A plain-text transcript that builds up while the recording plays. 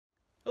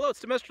Hello, it's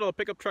Domestic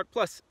Pickup Truck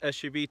Plus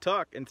SUV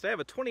Talk, and today I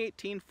have a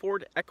 2018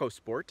 Ford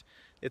EcoSport.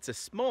 It's a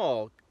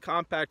small,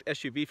 compact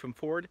SUV from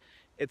Ford.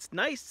 Its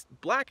nice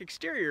black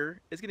exterior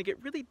is going to get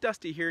really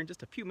dusty here in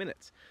just a few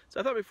minutes. So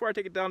I thought before I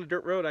take it down the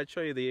dirt road, I'd show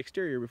you the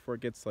exterior before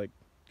it gets like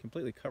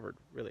completely covered,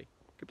 really,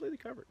 completely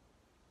covered.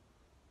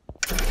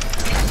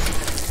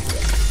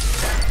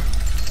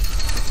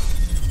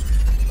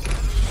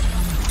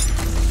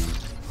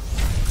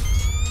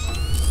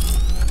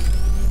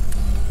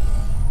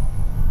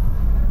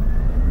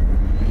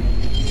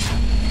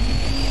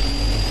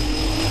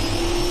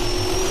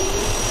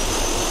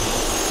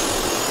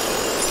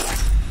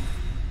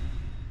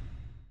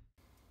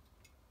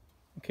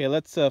 Okay,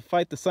 let's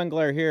fight the sun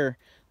glare here.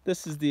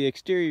 This is the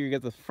exterior. You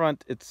get the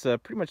front. It's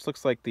pretty much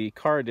looks like the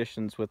car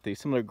editions with the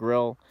similar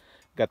grille.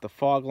 Got the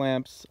fog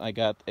lamps. I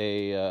got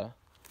a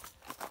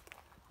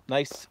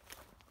nice.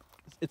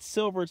 It's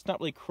silver. It's not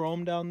really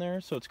chrome down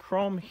there, so it's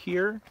chrome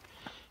here,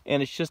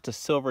 and it's just a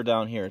silver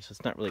down here. So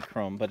it's not really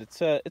chrome, but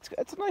it's a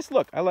nice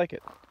look. I like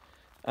it.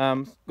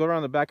 Go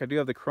around the back. I do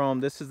have the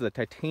chrome. This is the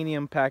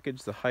titanium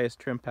package, the highest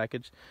trim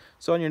package.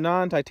 So on your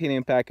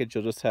non-titanium package,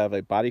 you'll just have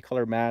a body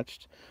color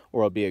matched,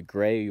 or it'll be a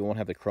gray. You won't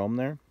have the chrome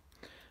there.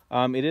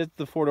 It is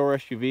the four-door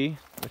SUV,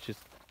 which is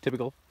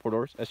typical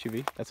four-doors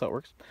SUV. That's how it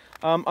works.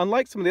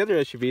 Unlike some of the other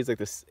SUVs, like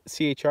the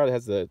CHR that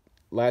has the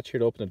latch here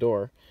to open the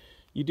door,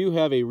 you do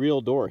have a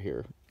real door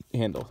here,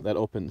 handle that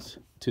opens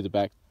to the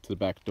back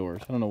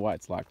doors. I don't know why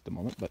it's locked at the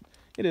moment, but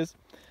it is.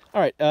 All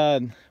right,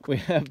 we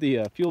have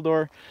the fuel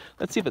door.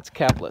 Let's see if it's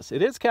capless.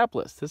 It is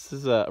capless. This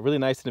is a really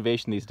nice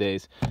innovation these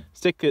days.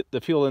 Stick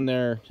the fuel in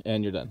there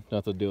and you're done. Don't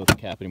have to deal with the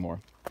cap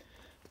anymore.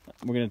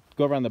 We're going to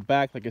go around the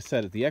back. Like I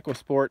said, it's the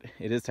EcoSport.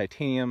 It is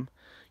titanium.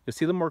 You'll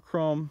see a little more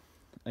chrome.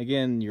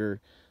 Again,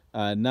 your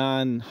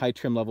non-high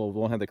trim level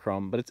won't have the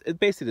chrome, but it's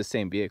basically the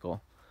same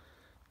vehicle.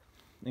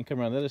 And come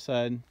around the other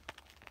side.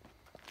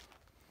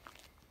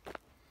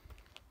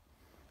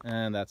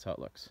 And that's how it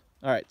looks.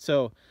 All right,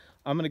 so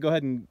I'm going to go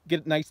ahead and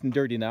get it nice and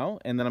dirty now,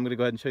 and then I'm going to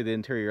go ahead and show you the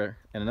interior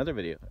in another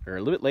video, or a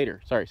little bit later.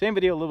 Sorry, same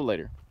video, a little bit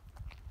later.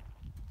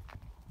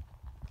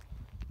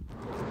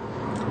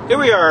 Here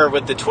we are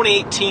with the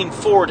 2018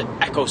 Ford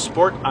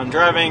EcoSport. I'm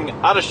driving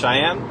out of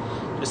Cheyenne.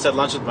 Just had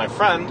lunch with my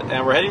friend,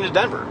 and we're heading to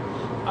Denver.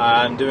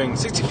 I'm doing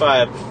 70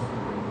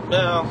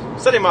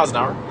 miles an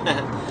hour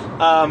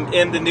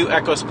in the new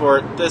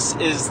EcoSport. This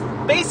is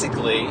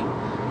basically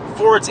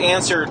Ford's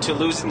answer to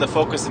losing the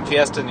Focus and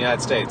Fiesta in the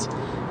United States.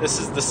 This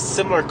is the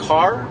similar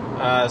car,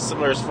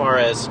 similar as far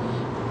as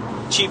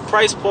cheap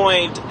price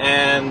point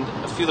and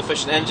a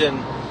fuel-efficient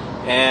engine,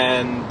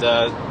 and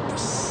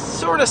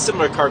sort of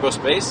similar cargo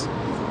space.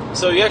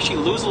 So you actually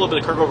lose a little bit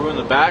of cargo room in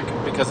the back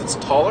because it's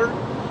taller.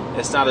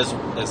 It's not as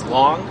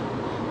long,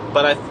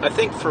 but I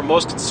think for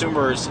most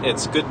consumers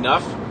it's good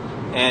enough,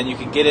 and you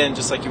can get in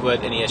just like you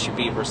would any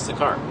SUV versus a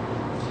car.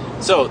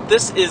 So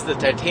this is the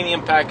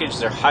titanium package,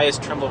 their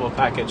highest trim level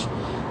package.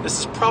 This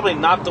is probably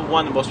not the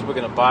one that most people are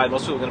going to buy.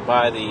 Most people are going to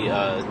buy the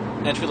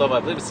entry level, I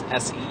believe it's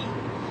SE,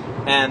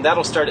 and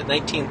that'll start at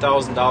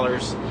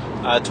 $19,000.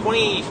 I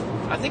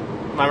think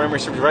my memory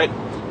serves me right.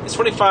 It's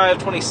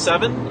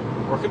 27,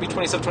 or it could be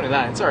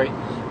 29. Sorry,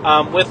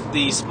 with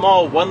the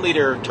small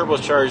 1-liter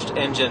turbocharged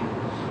engine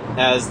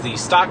as the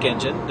stock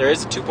engine. There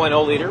is a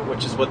 2.0 liter,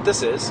 which is what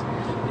this is,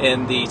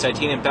 in the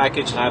titanium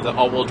package, and I have the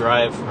all-wheel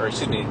drive, or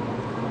excuse me,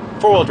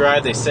 4-wheel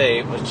drive. They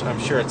say, which I'm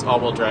sure it's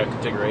all-wheel drive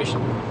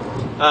configuration.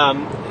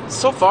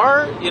 So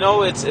far, you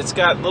know, it's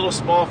got little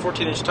small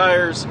 14-inch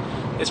tires.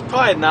 It's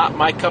probably not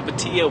my cup of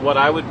tea of what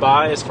I would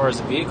buy as far as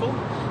a vehicle,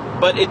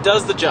 but it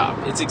does the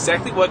job. It's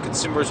exactly what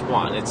consumers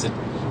want. It's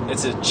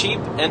a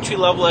cheap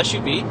entry-level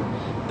SUV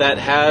that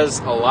has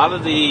a lot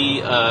of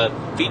the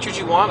features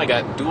you want. I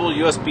got dual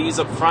USBs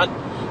up front.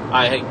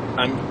 I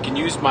can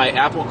use my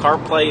Apple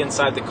CarPlay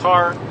inside the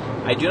car.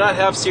 I do not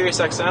have Sirius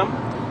XM.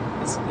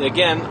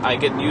 Again, I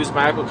can use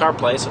my Apple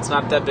CarPlay, so it's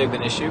not that big of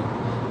an issue.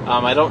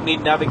 I don't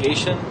need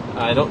navigation.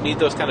 I don't need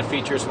those kind of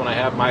features when I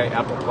have my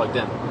Apple plugged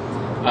in.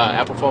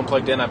 Apple phone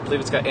plugged in. I believe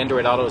it's got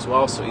Android Auto as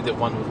well, so either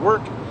one would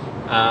work.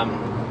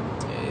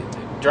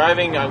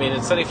 Driving, I mean,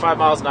 it's 75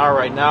 miles an hour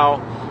right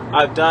now.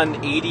 I've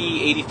done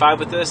 80, 85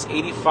 with this.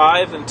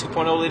 85 and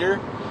 2.0 liter.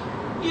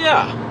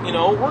 Yeah, you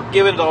know, we're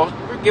giving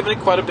it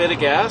quite a bit of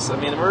gas. I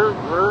mean, we're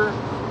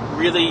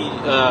really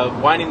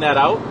winding that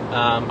out.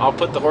 I'll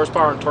put the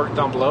horsepower and torque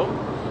down below.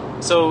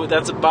 So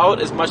that's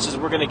about as much as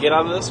we're going to get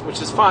out of this,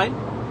 which is fine.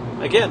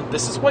 Again,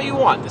 this is what you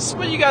want. This is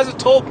what you guys have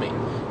told me.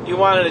 You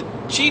wanted a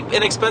cheap,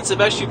 inexpensive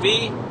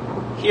SUV.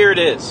 Here it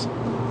is.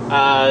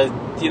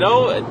 You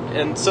know,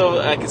 and so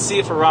I can see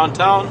it for around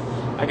town.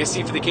 I can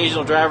see it for the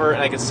occasional driver,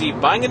 and I can see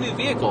buying a new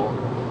vehicle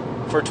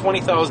for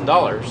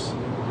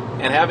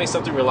 $20,000 and having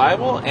something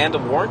reliable and a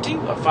warranty,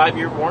 a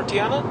 5-year warranty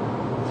on it.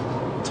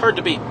 It's hard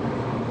to beat.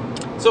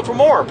 So for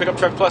more Pickup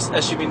Truck Plus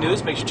SUV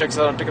news, make sure you check us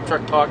out on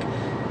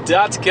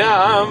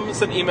pickuptrucktalk.com.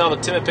 Send an email to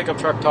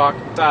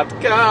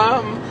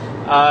tim@pickuptrucktalk.com.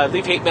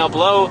 Leave hate mail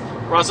below.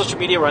 We're on social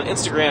media. We're on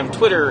Instagram,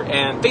 Twitter,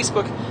 and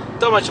Facebook.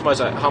 Don't mention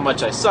how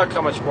much I suck,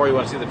 how much more you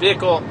want to see the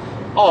vehicle,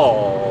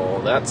 all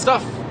that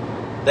stuff.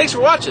 Thanks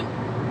for watching.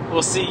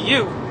 We'll see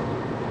you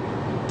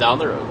down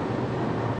the road.